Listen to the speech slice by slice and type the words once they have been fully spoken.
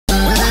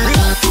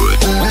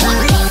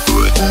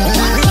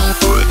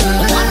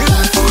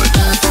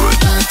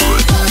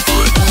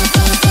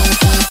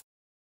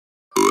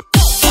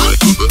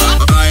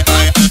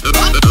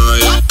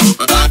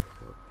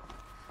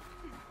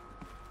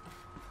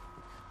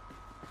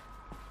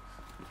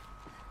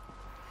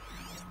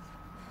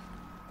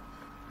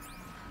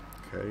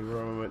Okay,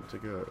 where am I meant to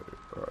go?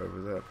 Right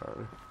over there,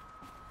 apparently.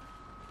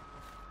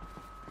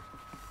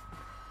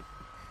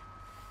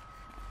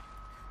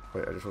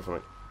 Wait, I just saw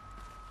something.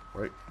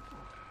 Wait.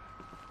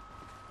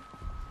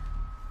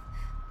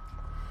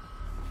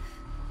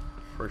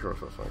 Pretty sure I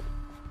saw something.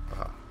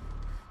 Aha.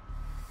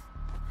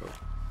 Cool.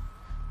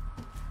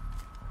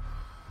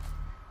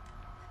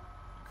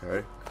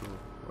 Okay, cool.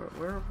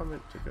 Where am I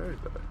meant to go,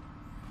 though?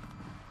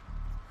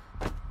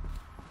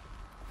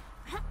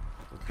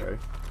 Okay.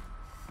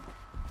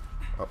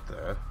 Up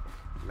there.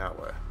 Now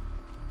where?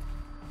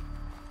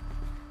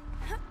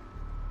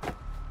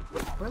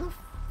 Where the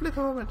flip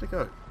am I meant to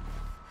go?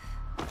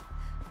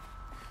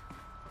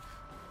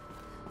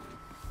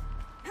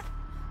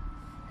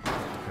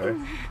 Okay.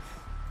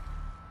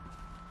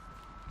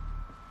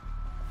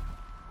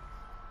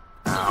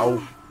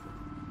 Ow!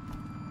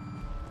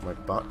 My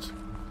butt.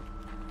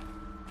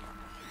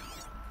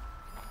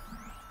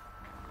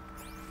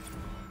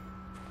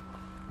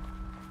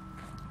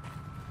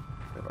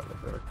 Have I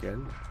lived there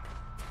again?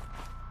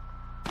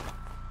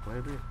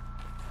 Maybe?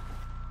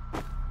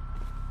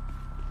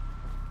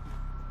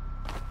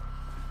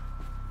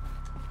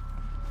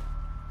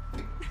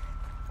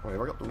 Wait,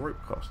 have I got the rope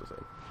caster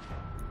thing?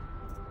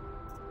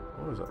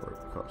 What is that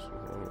rope caster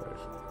thing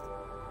anyways?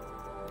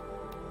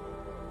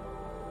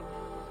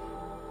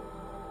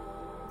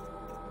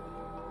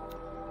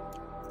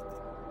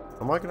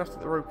 Am I going to have to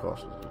get the rope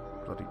caster to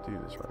bloody do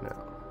this right now?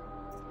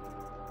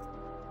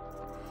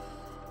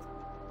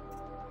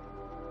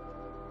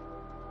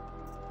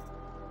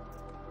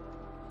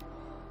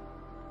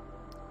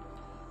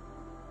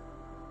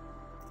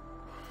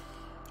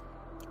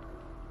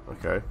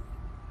 Okay.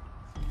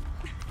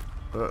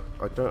 But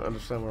I don't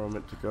understand where I'm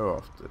meant to go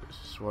after this.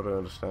 This is what I don't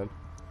understand.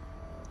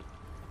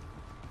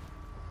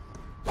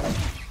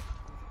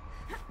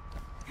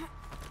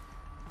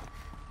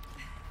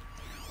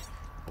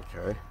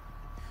 Okay.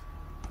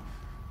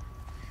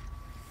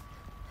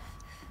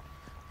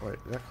 Wait,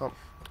 that can't...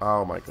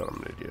 Oh my god,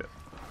 I'm an idiot.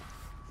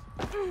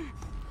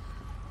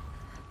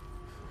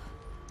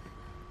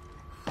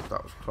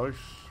 That was close.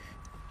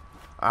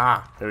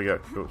 Ah! Here we go.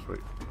 Cool,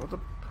 sweet. What the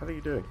hell are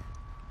you doing?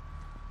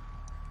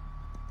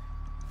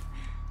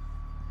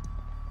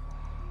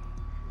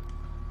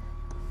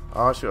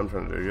 Oh, I see what I'm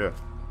trying to do, yeah.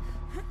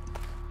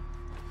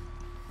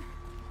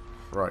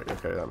 Right,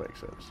 okay, that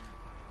makes sense.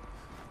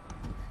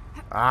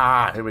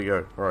 Ah, here we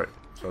go. Right,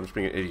 so I'm just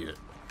being an idiot.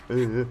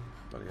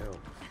 Bloody hell.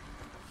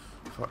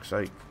 Fuck's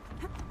sake.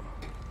 It's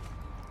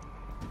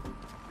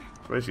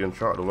basically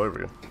Uncharted all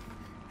over again.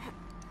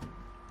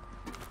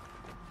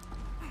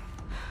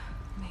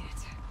 Made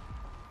it.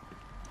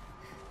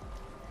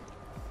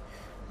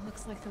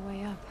 Looks like the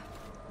way up.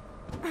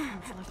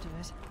 What's left of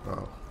it.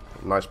 Oh,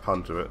 nice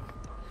pun to it.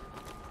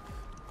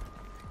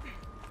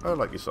 Oh,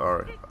 like you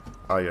sorry.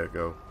 Ah, yeah,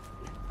 go.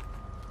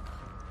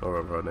 Or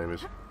whatever her name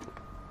is.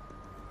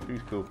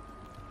 She's cool.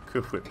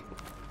 Cool whip.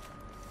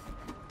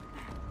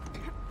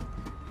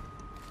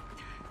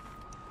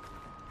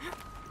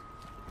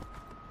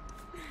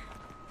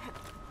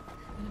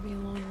 Gonna be a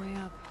long way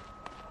up.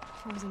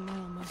 Frozen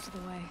metal most of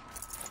the way.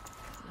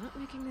 Not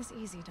making this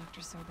easy,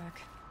 Dr.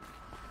 Sobek.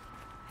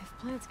 If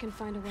plants can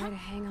find a way to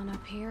hang on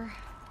up here,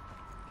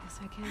 guess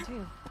I can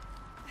too.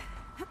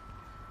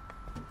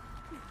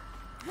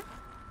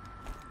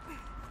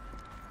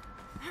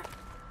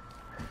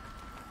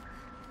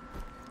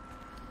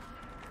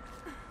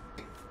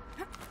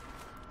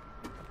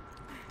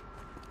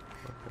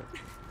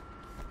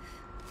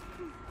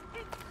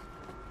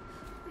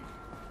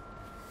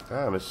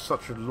 Damn, it's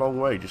such a long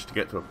way just to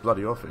get to a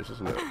bloody office,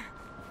 isn't it?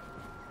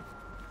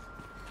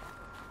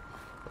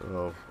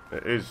 Well,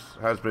 it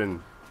has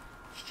been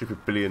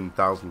stupid billion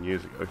thousand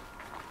years ago.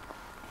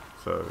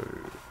 So,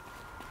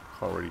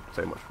 can't really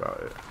say much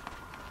about it.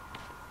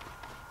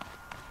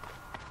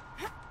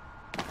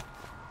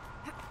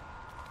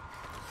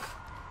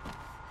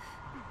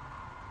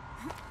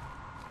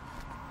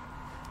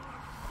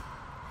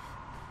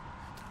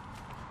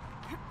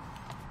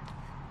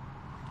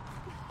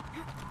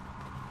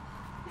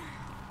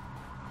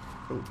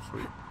 Oh,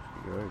 sweet.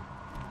 Keep going.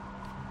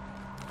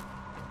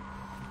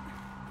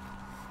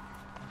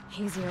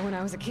 Easier when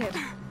I was a kid.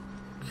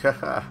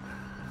 Haha.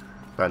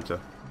 Banter.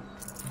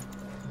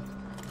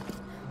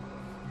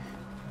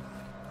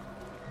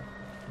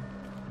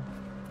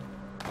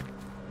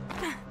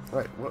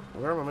 Right,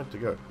 where am I meant to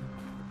go?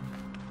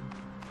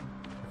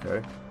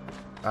 Okay.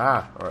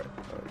 Ah, alright.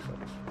 That makes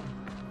sense.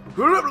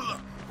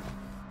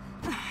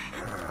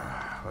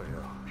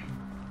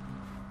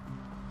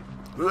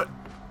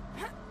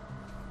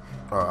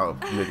 Oh, I'll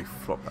nearly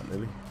flop that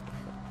nearly.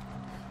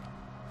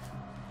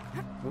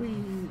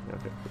 Whee!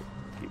 Okay, cool.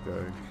 Keep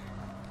going.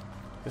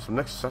 There's some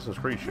next Assassin's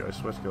Creed shit, I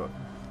swear to God.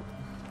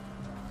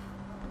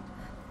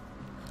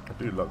 I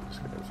do love this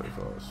game so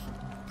far, it's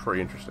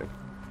pretty interesting.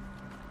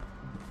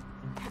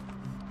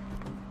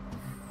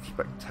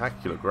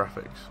 Spectacular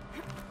graphics.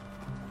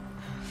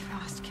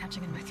 Frost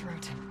catching in my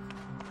throat.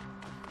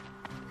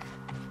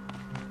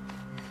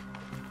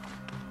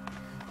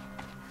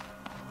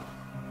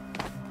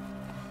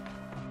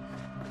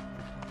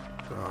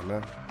 Oh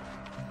no.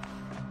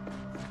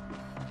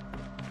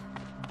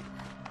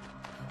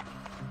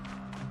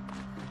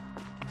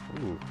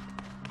 Ooh.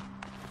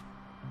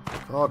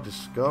 God, this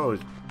skull is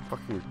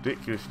fucking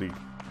ridiculously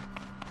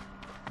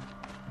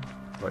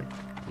like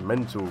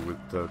mental with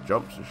the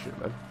jumps and shit,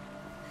 man.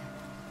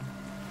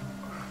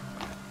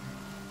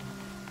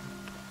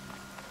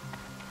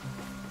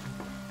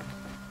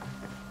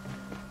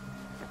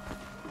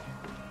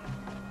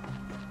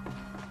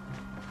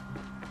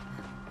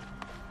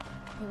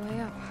 The way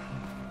up.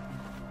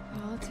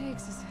 All it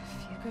takes is a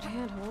few good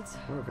handholds.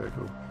 Okay,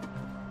 cool.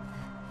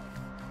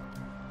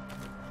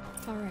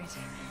 All right,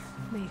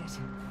 made it.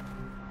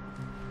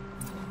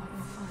 I don't know what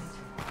we'll find.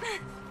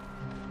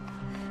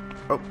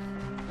 Oh.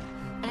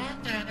 All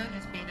data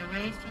has been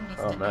erased from this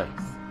Oh, man.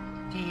 device.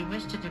 Do you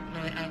wish to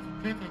deploy alpha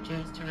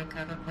privileges to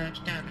recover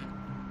purged data?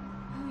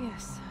 Oh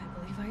yes, I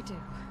believe I do.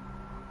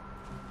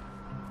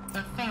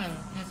 The file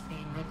has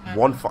been recovered.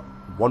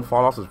 One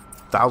file after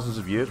thousands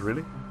of years,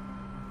 really?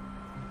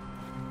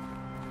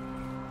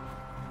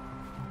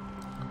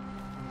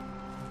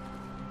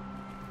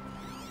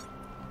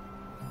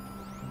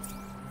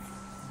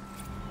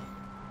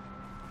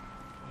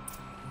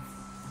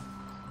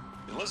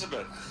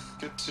 Elizabeth,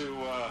 good to,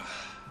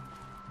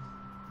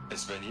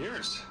 it's been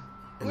years.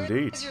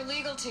 Indeed. Where's your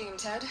legal team,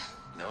 Ted?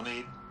 No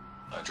need.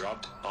 I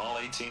dropped all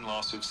 18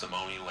 lawsuits the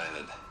moment you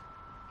landed.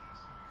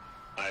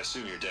 I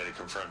assume your data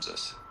confirms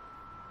this.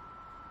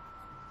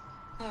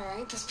 All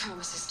right, this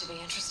promises to be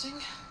interesting.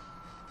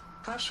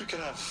 Perhaps we could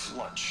have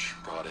lunch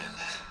brought in.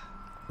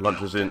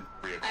 Lunch is in.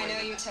 I know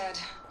you, Ted.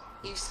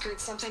 You've screwed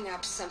something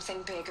up,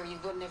 something big, or you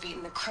wouldn't have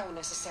eaten the crow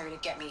necessary to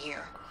get me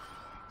here.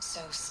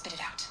 So spit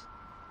it out.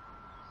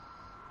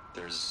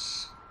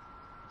 There's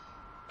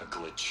a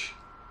glitch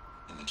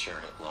in the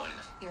chariot line.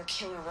 Your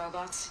killer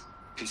robots?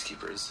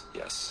 Peacekeepers,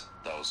 yes,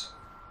 those.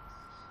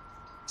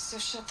 So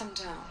shut them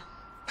down.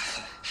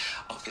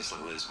 Obviously,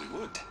 Liz, we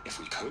would, if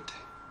we could.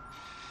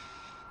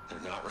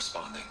 They're not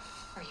responding.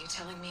 Are you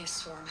telling me a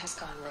swarm has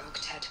gone rogue,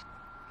 Ted?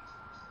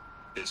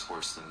 It's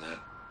worse than that.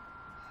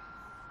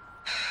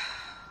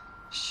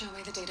 Show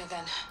me the data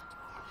then.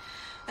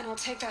 And I'll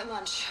take that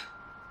lunch.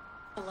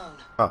 Alone.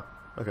 Ah,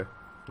 okay.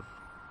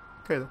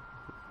 Okay then.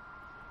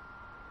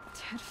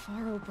 Ted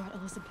Faro brought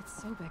Elizabeth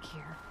Sobek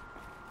here.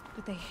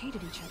 But they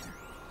hated each other.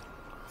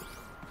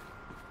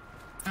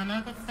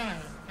 Another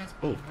file has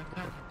been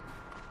recovered.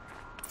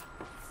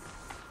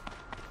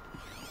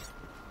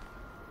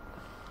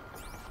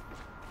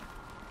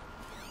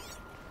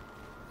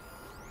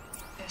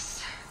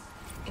 This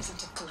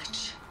isn't a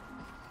glitch.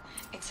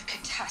 It's a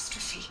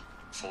catastrophe.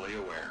 Fully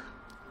aware.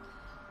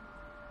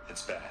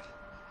 It's bad.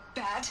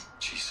 Bad?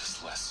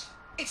 Jesus, Liz.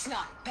 It's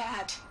not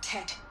bad,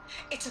 Ted.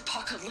 It's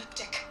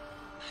apocalyptic.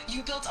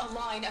 You built a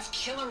line of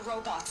killer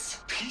robots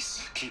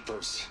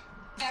Peacekeepers.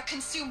 that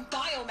consume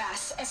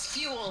biomass as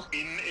fuel,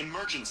 In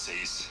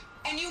emergencies.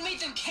 and you made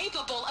them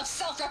capable of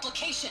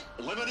self-replication.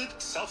 Limited,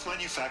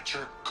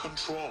 self-manufacture,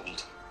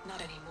 controlled.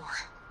 Not anymore.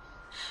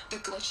 The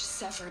glitch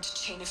severed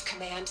chain of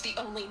command. The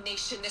only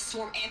nation this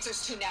swarm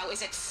answers to now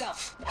is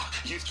itself.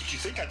 You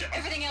think I did?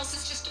 Everything else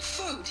is just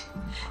food.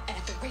 And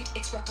at the rate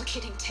it's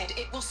replicating, Ted,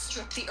 it will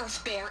strip the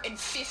Earth bare in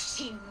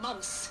 15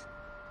 months.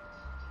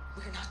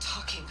 We're not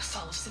talking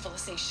fall of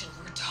civilization.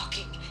 We're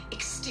talking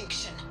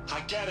extinction. I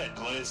get it,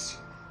 Liz.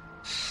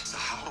 So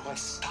how do I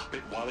stop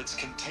it while it's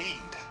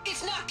contained?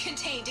 It's not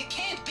contained. It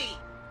can't be.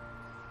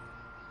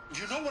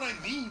 You know what I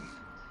mean.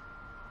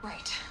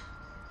 Right.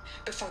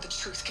 Before the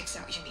truth gets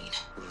out, you mean?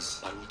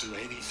 Liz, I will do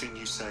anything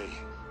you say.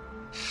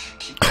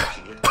 Keep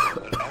making it.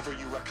 Whatever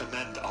you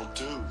recommend, I'll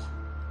do.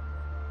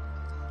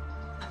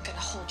 I'm gonna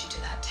hold you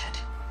to that, Ted.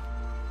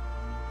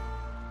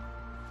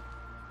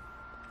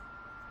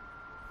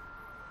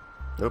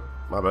 Nope,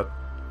 my bad. The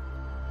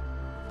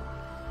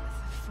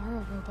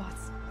Faro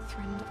robots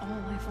threatened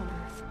all life on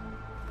Earth.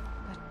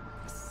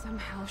 But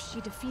somehow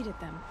she defeated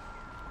them.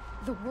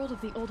 The world of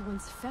the old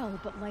ones fell,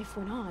 but life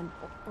went on,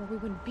 or we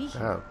wouldn't be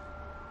here. Damn.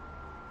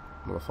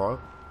 Another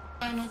file?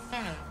 Final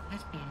file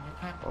has been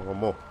recovered. Oh, one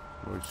more.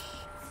 Nice.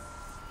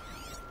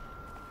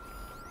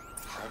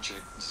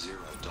 Project Zero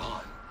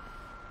Dawn.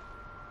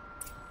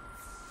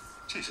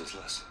 Jesus,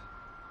 Liz.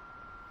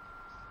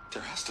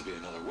 There has to be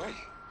another way.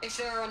 If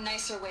there were a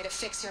nicer way to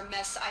fix your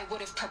mess, I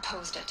would have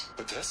proposed it.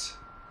 But this?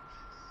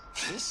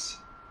 This?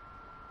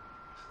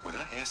 When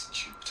I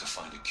asked you to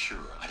find a cure,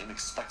 I didn't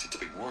expect it to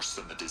be worse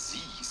than the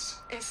disease.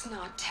 It's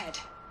not, Ted.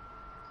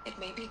 It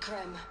may be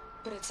grim,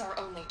 but it's our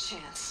only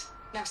chance.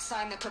 Now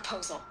sign the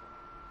proposal.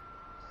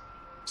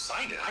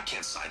 Sign it? I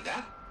can't sign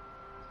that.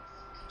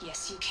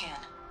 Yes, you can.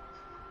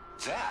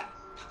 That?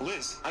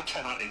 Liz, I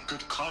cannot in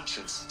good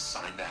conscience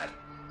sign that.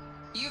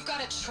 You've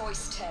got a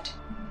choice, Ted.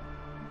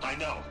 I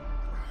know.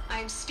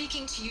 I'm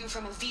speaking to you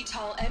from a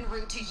VTOL en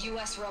route to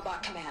U.S.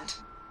 Robot Command.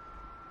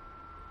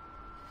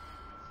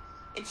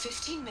 In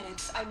 15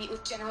 minutes, I meet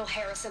with General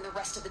Harris and the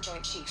rest of the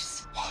Joint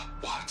Chiefs.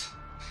 What?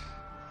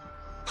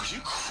 Are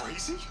you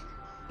crazy?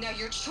 Now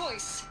your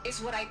choice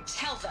is what I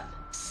tell them.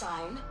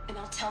 sign, and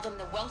I'll tell them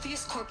the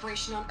wealthiest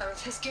corporation on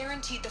Earth has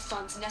guaranteed the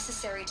funds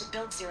necessary to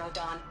build Zero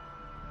Dawn.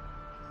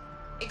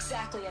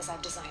 Exactly as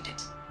I've designed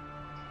it.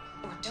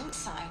 Or don't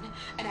sign,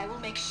 and I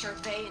will make sure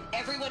they and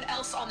everyone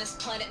else on this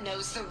planet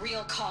knows the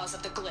real cause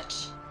of the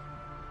glitch.